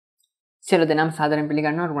සියලු දෙනාම සාදරයෙන්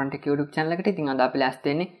පිළිගන්නවා RuwanTech YouTube channel එකට. ඉතින් අද අපි ලෑස්ති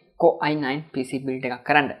වෙන්නේ Core i9 PC build එකක්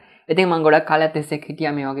කරන්න. ඉතින් මම ගොඩක් කාලයක් තිස්සේ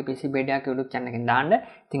හිටියා මේ වගේ PC build එකක් YouTube channel එකෙන් දාන්න.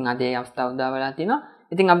 ඉතින් අද ඒ අවස්ථාව උදා වෙලා තිනවා.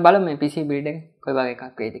 ඉතින් අපි බලමු මේ PC build එක කොයි වගේ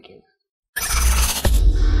එකක් වේද කියලා.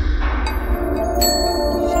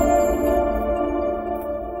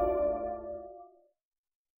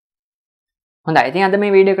 හොඳයි. ඉතින් අද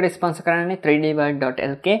මේ වීඩියෝ එකට ස්පොන්සර් කරන්නේ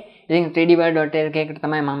 3dworld.lk. ඉතින් 3dworld.lk එකට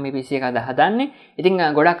තමයි මම මේ PC එක හදන්නේ. ඉතින්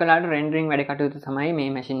ගොඩක් වෙලාවට රෙන්ඩරින් වැඩ කටයුතු තමයි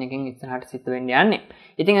මේ මැෂින් එකෙන් ඉස්සරහට සිද්ධ වෙන්න යන්නේ.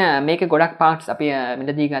 ඉතින් මේකේ ගොඩක් පාර්ට්ස් අපි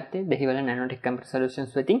මිලදී ගත්තේ දෙහිවල Nanotek Computer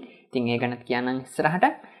Solutions වෙතින්. ඉතින් ඒ ගැන කියන්නම් ඉස්සරහට.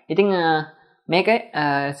 ඉතින් මේක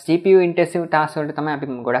CPU intensive task වලට තමයි අපි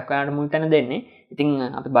ගොඩක් වෙලාවට මුල් තැන දෙන්නේ. ඉතින්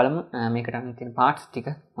අපි බලමු මේකට අරන් තියෙන පාර්ට්ස්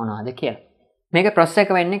ටික මොනවද කියලා. මේක processor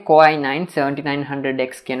එක වෙන්නේ Core i9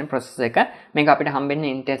 7900X කියන processor එක. මේක අපිට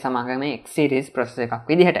හම්බෙන්නේ Intel සමාගමේ X series processor එකක්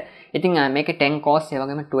විදිහට. ඉතින් මේකේ 10 cores ඒ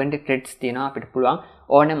වගේම 20 threads තියෙනවා. අපිට පුළුවන්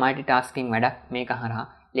ඕනේ multitasking වැඩක් මේක හරහා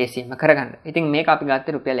ලේසියෙන්ම කරගන්න. ඉතින් මේක අපි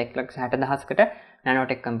ගත්තේ රුපියල් 1,60,000කට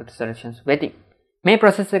Nanotek Computer Solutions වෙතින්. මේ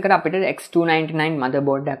processor එකට අපිට X299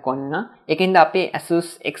 motherboard එකක් ඕන වෙනවා. ඒකින්ද අපි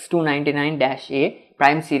Asus X299-A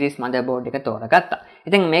Prime series motherboard එක තෝරගත්තා.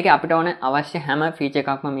 ඉතින් මේකේ අපිට ඕන අවශ්‍ය හැම feature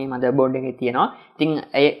එකක්ම මේ motherboard එකේ තියෙනවා. ඉතින්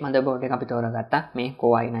ඒ motherboard එක අපි තෝරගත්තා මේ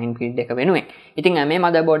Core i9 build එක වෙනුවෙන්. ඉතින් මේ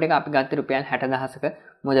motherboard එක අපි ගත්තේ රුපියල් 60,000ක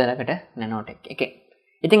මුදලකට Nanotek එකේ.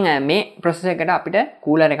 ඉතින් මේ processor එකට අපිට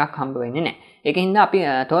cooler එකක් හම්බ වෙන්නේ නැහැ. ඒකින්ද අපි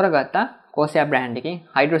තෝරගත්තා Corsair brand එකේ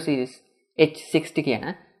Hydro series H60 කියන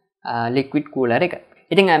liquid cooler එක.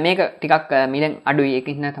 ඉතින් මේක ටිකක් මිලෙන් අඩුයි.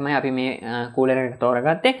 ඒකින්ද තමයි අපි මේ cooler එක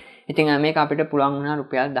තෝරගත්තේ. ඉතින් මේක අපිට පුළුවන් වුණා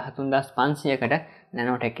රුපියල් 13500කට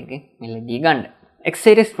Nanotek එකෙන් මිලදී ගන්න. X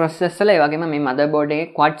series processor වල ඒ වගේම මේ motherboard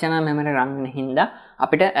එකේ quad channel memory run වෙන හින්දා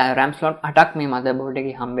අපිට RAM slot 8ක් මේ motherboard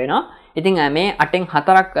එකේ හම්බ වෙනවා. ඉතින් මේ 8න්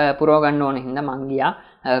 4ක් පුරව ගන්න ඕන හින්දා මං ගියා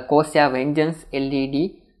Corsair Vengeance LED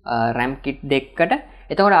RAM kit දෙකකට.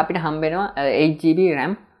 එතකොට අපිට හම්බ වෙනවා 8GB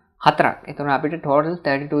RAM 4ක්. එතකොට අපිට total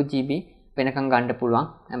 32GB වෙනකන් ගන්න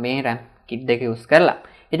පුළුවන් මේ RAM kit දෙක use කරලා.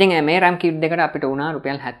 ඉතින් මේ RAM kit දෙකට අපිට වුණා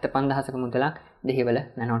රුපියල් 75000ක මුදලක් දෙහිවල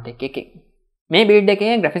Nanotek එකේ. මේ build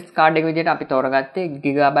එකේ graphics card එක විදිහට අපි තෝරගත්තේ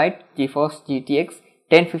Gigabyte GTX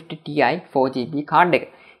 1050 Ti 4GB card එක.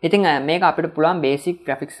 ඉතින් මේක අපිට පුළුවන් basic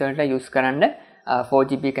graphics වලට use කරන්න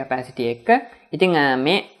 4GB capacity එක. ඉතින්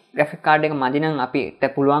මේ graphics card එක මදි නම් අපිට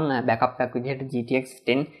පුළුවන් backup එකක් විදිහට GTX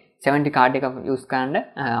 1070 card එක use කරන්න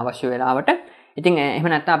අවශ්‍ය වෙලාවට. ඉතින් එහෙම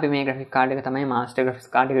නැත්නම් අපි මේ graphics card එක තමයි master graphics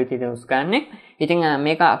card එක විදිහට use කරන්නේ. ඉතින්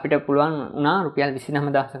මේක අපිට පුළුවන් වුණා රුපියල්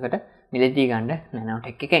 29000කට මිලදී ගන්න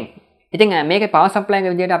Nanotek එකෙන්. ඉතින් මේකේ power supply එක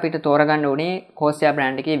විදිහට අපිට තෝරගන්න උනේ Corsair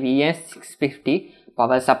brand එකේ VS650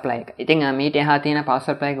 power supply එක. ඉතින් මීට එහා තියෙන power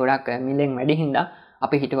supply ගොඩක් මිලෙන් වැඩි හින්දා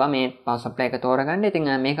අපි හිතුවා මේ power supply එක තෝරගන්න. ඉතින්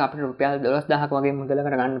මේක අපිට රුපියල් 12000ක වගේ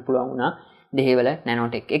මුදලකට ගන්න පුළුවන් වුණා දෙහිවල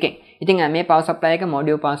Nanotek එකෙන්. ඉතින් මේ power supply එක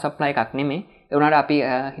module power supply එකක් නෙමෙයි. ඒ වුණාට අපි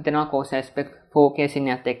හිතනවා Corsair Spec-04 casing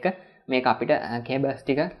එකත් එක්ක මේක අපිට cables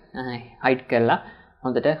ටික hide කරලා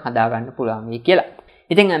හොඳට හදා ගන්න පුළුවන් වෙයි කියලා.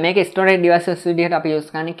 ඉතින් මේකේ storage devices විදිහට අපි use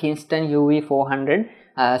කරන්නේ Kingston UV400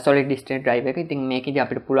 solid state drive එක. ඉතින් මේකෙදි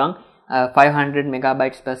අපිට පුළුවන් 500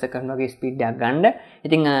 megabytes per second වගේ speed එකක් ගන්න.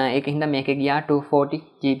 ඉතින් ඒකින්ද මේකේ ගියා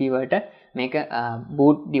 240GB වලට මේක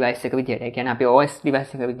boot device එක විදිහට. ඒ කියන්නේ අපි OS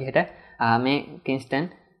device එක විදිහට මේ Kingston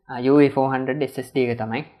UV400 SSD එක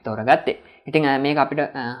තමයි තෝරගත්තේ. ඉතින් මේක අපිට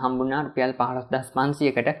හම්බුණා රුපියල්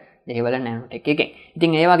 15500කට දෙහිවල Nanotek එකෙන්. ඉතින්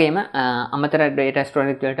ඒ වගේම අමතර data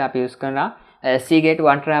storage වලට අපි use කරලා Seagate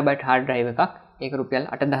 1TB hard drive එකක්. ඒක රුපියල්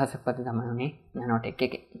 8000ක් වගේ තමයි උනේ Nanotek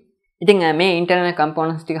එකේ. ඉතින් මේ internal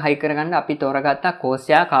components ටික hide කරගන්න අපි තෝරගත්තා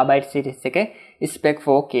Corsair Carbide series එකේ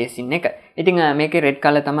Spec-04 casing එක. ඉතින් මේකේ red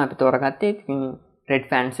color තමයි අපි තෝරගත්තේ. ඉතින් red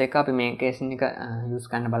fans එක අපි මේ casing එක use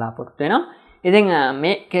කරන්න බලාපොරොත්තු වෙනවා. ඉතින්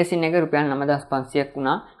මේ casing එක රුපියල් 9500ක්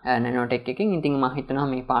වුණා Nanotek එකකින්. ඉතින් මම හිතනවා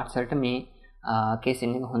මේ parts වලට මේ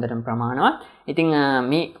casing එක හොඳටම ප්‍රමාණවත්. ඉතින්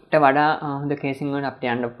මේකට වඩා හොඳ casing වලට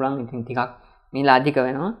අපිට යන්න පුළුවන්. ඉතින් ටිකක් මේ අධික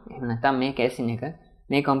වෙනවා. එහෙම නැත්නම් මේ casing එක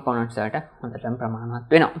මේ components වලට හොඳටම ප්‍රමාණවත්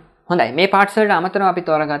වෙනවා. හොඳයි. මේ parts වලට අමතරව අපි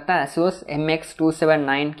තෝරගත්තා Asus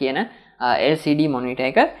MX279 කියන LCD monitor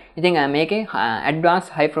එක. ඉතින් මේකේ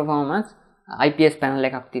advanced high performance IPS panel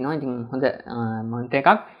එකක් තියෙනවා. ඉතින් හොඳ monitor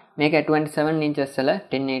එකක්. මේක 27 inches වල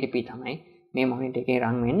 1080p තමයි මේ monitor එකේ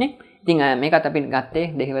run වෙන්නේ. ඉතින් මේකත් අපි ගත්තේ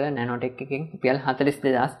දෙහිවල Nanotek එකෙන් රුපියල්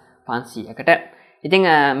 42500කට. ඉතින්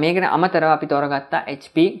මේකට අමතරව අපි තෝරගත්තා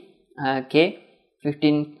HP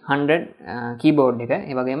K1500 keyboard එක.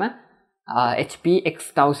 ඒ වගේම HP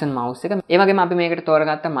X1000 mouse එක. ඒ වගේම අපි මේකට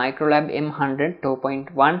තෝරගත්තා Microlab M100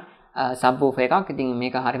 2.1 subwoofer එකක්. ඉතින්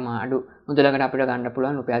මේක හරිම අඩු මුදලකට අපිට ගන්න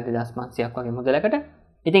පුළුවන් රුපියල් 2500ක් වගේ මුදලකට.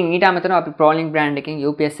 ඉතින් ඊට අමතරව අපි Prolink brand එකකින්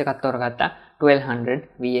UPS එකක් තෝරගත්තා. 1200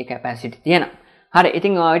 VA capacity තියෙනවා. හරි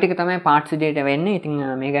ඉතින් ඔය ටික තමයි parts විදියට වෙන්නේ. ඉතින්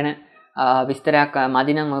මේ ගැන විස්තරයක්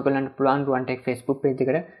මදි නම් ඔයගොල්ලන්ට පුළුවන් RuwanTech Facebook page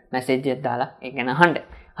එකට message එකක් දාලා ඒක ගැන අහන්න.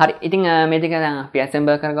 හරි ඉතින් මේ ටික දැන් අපි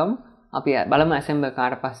assemble කරගමු. අපි බලමු assemble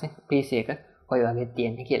කරාට පස්සේ PC එක කොයි වගේ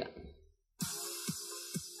තියෙන්නේ කියලා.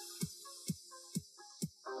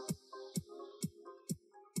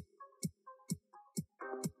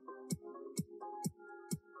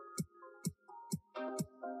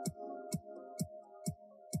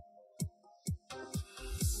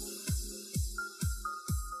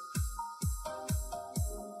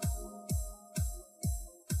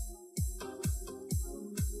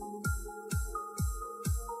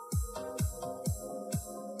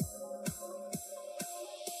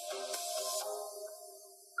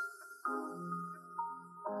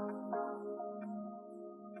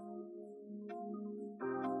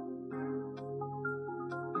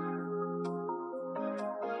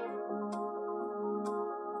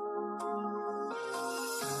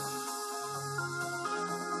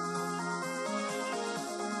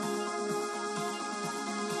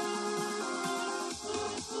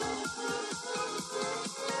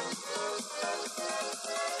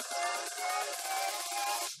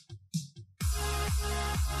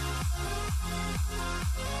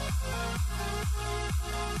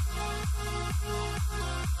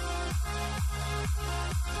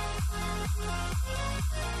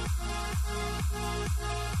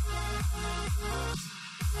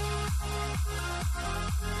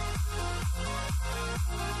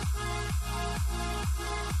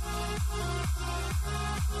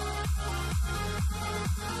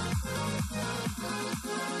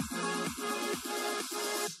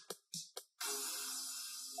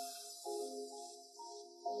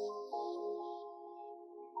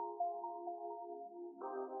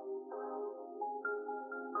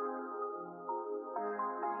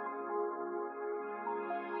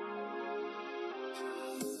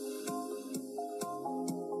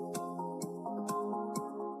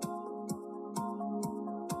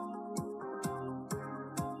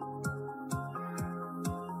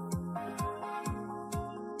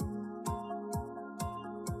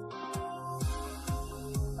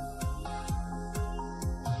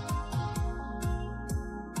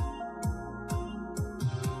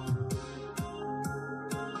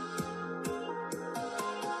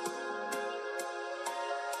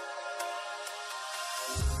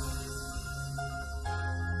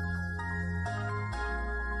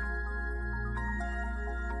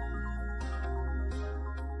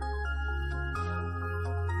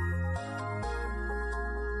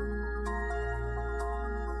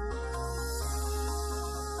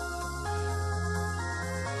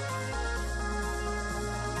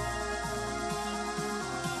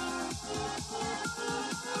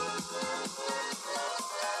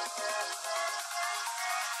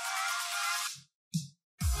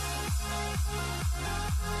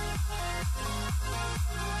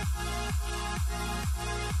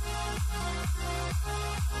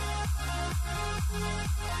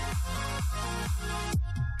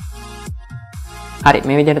 හරි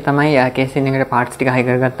මේ විදිහට තමයි කේසින් එකට පාර්ට්ස් ටික හයි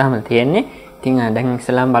කරගත්තාම තියෙන්නේ. ඉතින් දැන්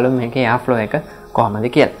ඉස්සෙල්ලාම බලමු මේකේ එයාෆ්ලෝ එක කොහමද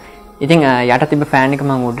කියලා. ඉතින් යට තිබ්බ ෆෑන් එක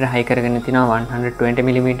මම උඩට හයි කරගෙන තිනවා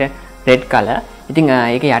 120mm red color. ඉතින්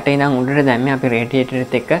ඒක යට ඉඳන් උඩට දැම්මේ අපි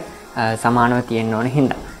රේඩියේටරෙත් එක්ක සමානව තියෙන්න ඕන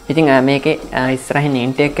හින්දා. ඉතින් මේකේ ඉස්සරහින්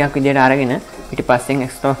ඉන්ටේක් එකක් විදිහට අරගෙන පිටිපස්සෙන්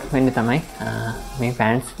එක්ස්ටෝස්ට් වෙන්න තමයි මේ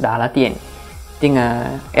ෆෑන්ස් දාලා තියෙන්නේ. ඉතින්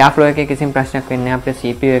එයාෆ්ලෝ එකේ කිසිම ප්‍රශ්නයක් වෙන්නේ නැහැ. අපිට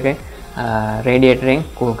CPU එකේ රේඩියේටරෙන්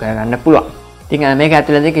කූල් කරගන්න පුළුවන්. ඉතින් මේක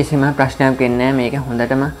ඇතුළතදී කිසිම ප්‍රශ්නයක් වෙන්නේ නැහැ. මේක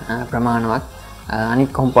හොඳටම ප්‍රමාණවත්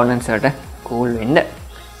අනිත් කොම්පොනන්ට්ස් වලට කූල් වෙන්න.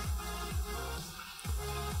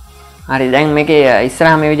 හරි දැන් මේකේ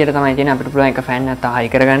ඉස්සරහා මේ විදිහට තමයි තියෙන්නේ. අපිට පුළුවන් එක ෆෑන් එකක් හයි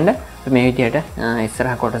කරගන්න. මේ විදිහට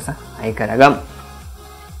ඉස්සරහා කොටස හයි කරගමු.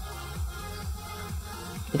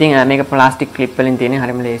 ඉතින් මේක ප්ලාස්ටික් ක්ලිප් වලින් තියෙන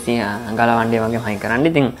හරිම ලේසි ගලවන්නේ වගේ හයි කරන්න.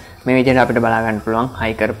 ඉතින් මේ විදිහට අපිට බලා ගන්න පුළුවන්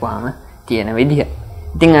හයි කරපුවාම තියෙන විදිහ.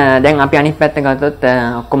 ඉතින් දැන් අපි අනිත් පැත්ත ගත්තොත්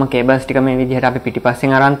ඔක්කොම කේබල්ස් ටික මේ විදිහට අපි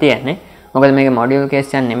පිටිපස්සෙන් අරන් තියන්නේ. මොකද මේක මොඩියුල්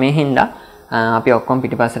කේස් එකක් නෙමෙයි හින්දා අපි ඔක්කොම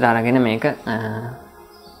පිටිපස්සට අරගෙන මේක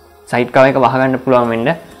සයිඩ් කවර් එක වහගන්න පුළුවන්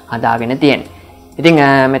වෙන්න හදාගෙන තියෙන්නේ. ඉතින්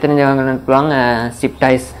මෙතන ගන්න පුළුවන් zip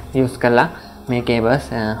ties use කරලා මේ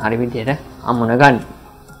කේබල්ස් හරි විදිහට අමුණ ගන්න.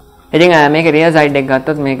 ඉතින් මේක rear side එක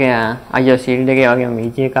ගත්තොත් මේක IO shield එකේ වගේම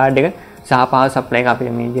VGA card එක සහ power supply එක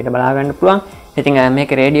අපිට මේ විදිහට බලා ගන්න පුළුවන්. ඉතින්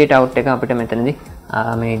මේක radiator out එක අපිට මෙතනදී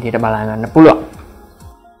මේ විදිහට බලා ගන්න පුළුවන්.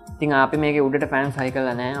 ඉතින් අපි මේකේ උඩට fans හයි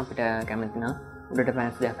කරලා නැහැ. අපිට කැමති නම් උඩට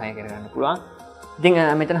fans දෙකක් හයි කරගන්න පුළුවන්. ඉතින්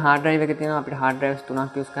මෙතන hard drive එක තියෙනවා. අපිට hard drives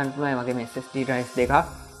 3ක් use කරන්න පුළුවන්. ඒ වගේම SSD drives දෙකක්.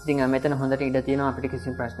 ඉතින් මෙතන හොඳට ඉඩ තියෙනවා අපිට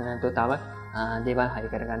කිසිම ප්‍රශ්න නැතුව තව දේවල් හයි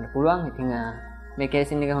කරගන්න පුළුවන්. ඉතින් මේ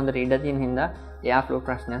කේසින් එක හොඳට ඉඩ තියෙන හින්දා එයා ෆ්ලෝ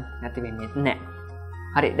ප්‍රශ්න නැති වෙන්නේ නැහැ.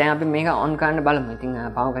 හරි දැන් අපි මේක ඔන් කරන්න බලමු. ඉතින්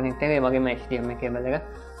power connect එක ඒ වගේම HDMI cable එක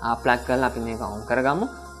plug කරලා අපි මේක ඔන් කරගමු.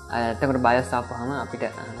 එතකොට BIOS ආපුවම අපිට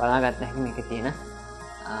බලා ගන්න හැකි මේකේ තියෙන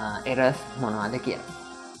errors මොනවද කියලා.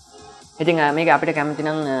 ඉතින් මේක අපිට කැමති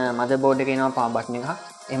නම් motherboard එකේ එනවා power button එකක්.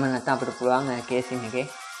 එහෙම නැත්නම් අපිට පුළුවන් casing එකේ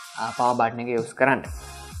power button එක use කරන්න.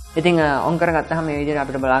 ඉතින් ඔන් කරගත්තාම මේ විදිහට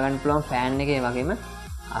අපිට බලා ගන්න පුළුවන් fan එකේ වගේම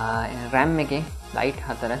RAM එකේ light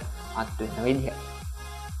 4 අත් වෙන විදිහ.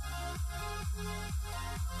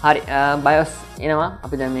 හරි BIOS එනවා.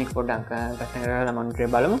 අපි දැන් මේක පොඩ්ඩක් කස්ටම් කරලා මොනිටර්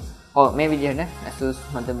බලමු. ඔව් මේ විදිහට Asus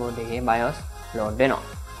motherboard එකේ BIOS load වෙනවා.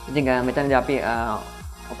 ඉතින් මෙතනදී අපි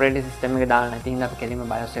operating system එක දාලා නැති හින්දා අපි කෙලින්ම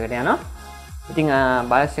BIOS එකට යනවා. ඉතින්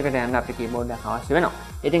BIOS එකට යන්න අපිට keyboard එකක් අවශ්‍ය වෙනවා.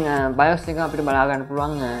 ඉතින් BIOS එක අපිට බලා ගන්න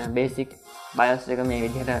පුළුවන් basic BIOS එක මේ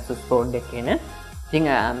විදිහට Asus board එකේ එන. ඉතින්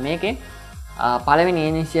මේකේ පළවෙනි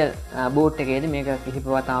initial boot එකේදී මේක කිහිප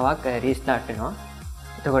වතාවක් restart වෙනවා.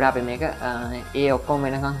 එතකොට අපි මේක ඒ ඔක්කොම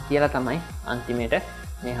වෙනකන් කියලා තමයි අන්තිමේට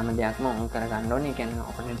මේ හැම දෙයක්ම ඔන් කරගන්න ඕනේ. ඒ කියන්නේ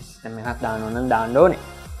operating system එකක් දාන්න ඕන නම් දාන්න ඕනේ.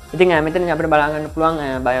 ඉතින් මෙතනදී අපිට බලා ගන්න පුළුවන්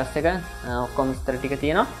BIOS එක ඔක්කොම විස්තර ටික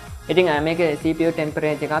තියෙනවා. ඉතින් මේකේ CPU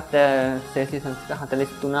temperature එකත් Celsius 43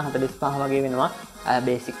 45 වගේ වෙනවා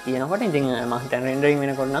basic තියෙනකොට. ඉතින් මම හිතන්නේ rendering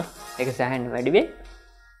වෙනකොට නම් ඒක සෑහෙන වැඩි වෙයි.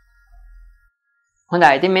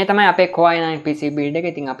 හොඳයි. ඉතින් මේ තමයි අපේ Core i9 PC build එක.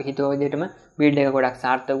 ඉතින් අපි හිතුව විදිහටම build එක ගොඩක්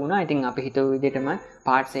සාර්ථක වුණා. ඉතින් අපි හිතුව විදිහටම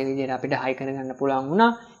parts ඒ විදිහට අපිට high කරගන්න පුළුවන්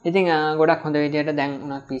වුණා. ඉතින් ගොඩක් හොඳ විදිහට දැන්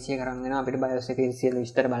උනත් PC එක කරන් වෙනවා. අපිට BIOS එකේ සියලු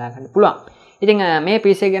විස්තර බලා ගන්න පුළුවන්. ඉතින් මේ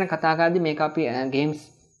PC එක ගැන කතා කරද්දී මේක අපි games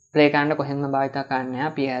play කරන්න කොහෙන්ම භාවිත කරන්නේ නැහැ.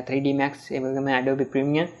 අපි 3D Max ඒ වගේම Adobe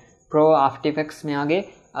Premiere Pro After Effects මේ වගේ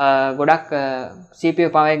ගොඩක් CPU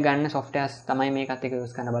power එක ගන්න softwares තමයි මේකත් එක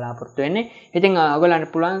use කරන්න බලාපොරොත්තු වෙන්නේ. ඉතින්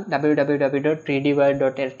ඔයගොල්ලන්ට පුළුවන්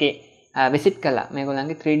www.3dworld.lk visit කරලා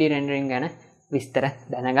මේගොල්ලන්ගේ 3D rendering ගැන විස්තර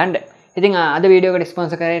දැනගන්න. ඉතින් අද වීඩියෝ එකට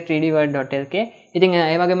ස්පොන්සර් කරේ 3dworld.lk. ඉතින්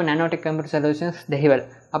ඒ වගේම Nanotek Computer Solutions දෙහිවල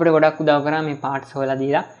අපිට ගොඩක් උදව් කරා මේ parts හොයලා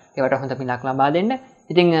දීලා ඒවට හොඳ පිළක් ලබා දෙන්න.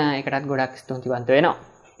 ඉතින් ඒකටත් ගොඩක් ස්තුතිවන්ත වෙනවා.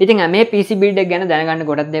 ඉතින් මේ PC build එක ගැන දැනගන්න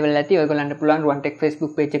ගොඩක් දේවල් ඇති. ඔයගොල්ලන්ට පුළුවන් RuwanTech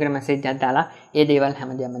Facebook page එකට message එකක් දාලා ඒ දේවල්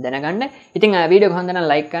හැමදේම දැනගන්න. ඉතින් වීඩියෝ එක හොඳ නම්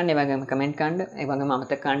like කරන්න, ඒ වගේම comment කරන්න, ඒ වගේම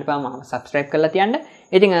අමතක කරන්න එපා මම subscribe කරලා තියන්න.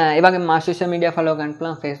 ඉතින් ඒ වගේම මා social media follow කරන්න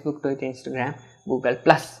පුළුවන් Facebook, Twitter, Instagram, Google+.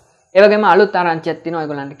 ඒ වගේම අලුත් ආරංචියක් තියෙනවා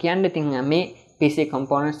ඔයගොල්ලන්ට කියන්න. ඉතින් මේ PC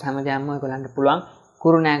components හැමදේම ඔයගොල්ලන්ට පුළුවන්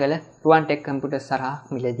කුරුණෑගල RuwanTech computers සරහා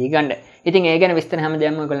මිලදී ගන්න. ඉතින් ඒ ගැන විස්තර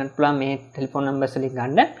හැමදේම ඔයගොල්ලන්ට පුළුවන් මේ ටෙලිෆෝන් නම්බර්ස් වලින්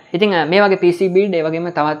ගන්න. ඉතින් මේ වගේ PC build ඒ වගේම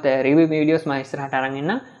තවත් review videos මම ඉස්සරහට අරන්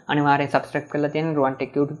එන්න. අනිවාර්යෙන් subscribe කරලා තියන්න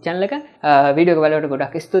RuwanTech YouTube channel එක. වීඩියෝ එක බලවට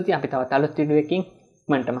ගොඩක් ස්තුතියි. අපි තවත් අලුත් වීඩියෝ එකකින්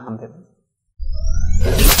මන්ටම හම්බෙමු.